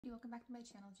Welcome back to my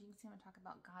channel. As you can see, I'm going to talk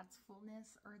about God's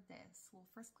fullness or this. Well,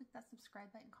 first click that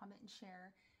subscribe button, comment, and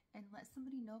share, and let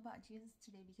somebody know about Jesus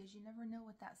today, because you never know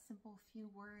what that simple few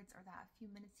words or that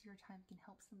few minutes of your time can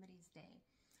help somebody's day.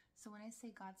 So when I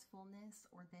say God's fullness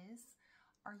or this,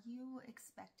 are you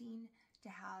expecting to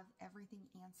have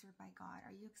everything answered by God?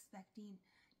 Are you expecting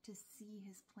to see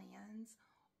His plans,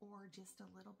 or just a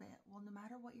little bit? Well, no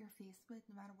matter what you're faced with,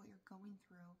 no matter what you're going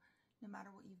through, no matter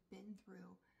what you've been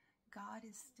through, God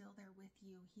is still there with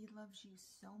you. He loves you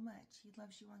so much. He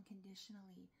loves you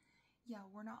unconditionally. Yeah,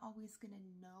 we're not always going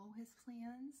to know His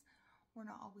plans. We're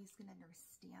not always going to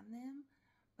understand them.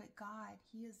 But God,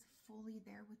 He is fully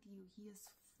there with you. He is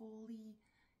fully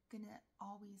going to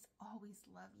always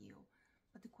love you.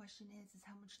 But the question is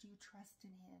how much do you trust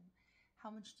in Him?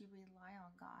 How much do you rely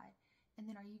on God?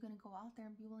 And then are you going to go out there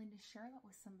and be willing to share that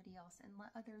with somebody else and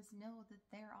let others know that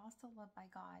they're also loved by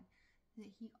God, that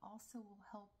He also will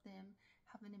help them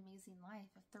have an amazing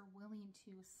life if they're willing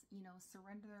to,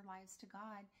 surrender their lives to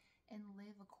God and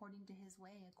live according to His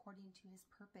way, according to His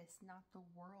purpose, not the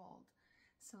world.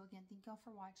 So again, thank y'all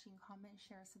for watching. Comment,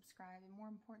 share, subscribe, and more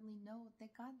importantly, know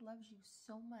that God loves you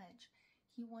so much.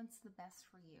 He wants the best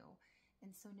for you.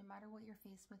 And so no matter what you're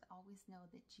faced with, always know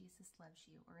that Jesus loves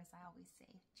you. Or as I always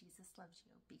say, Jesus loves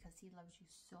you because He loves you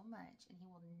so much, and He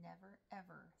will never,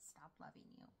 ever stop loving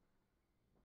you.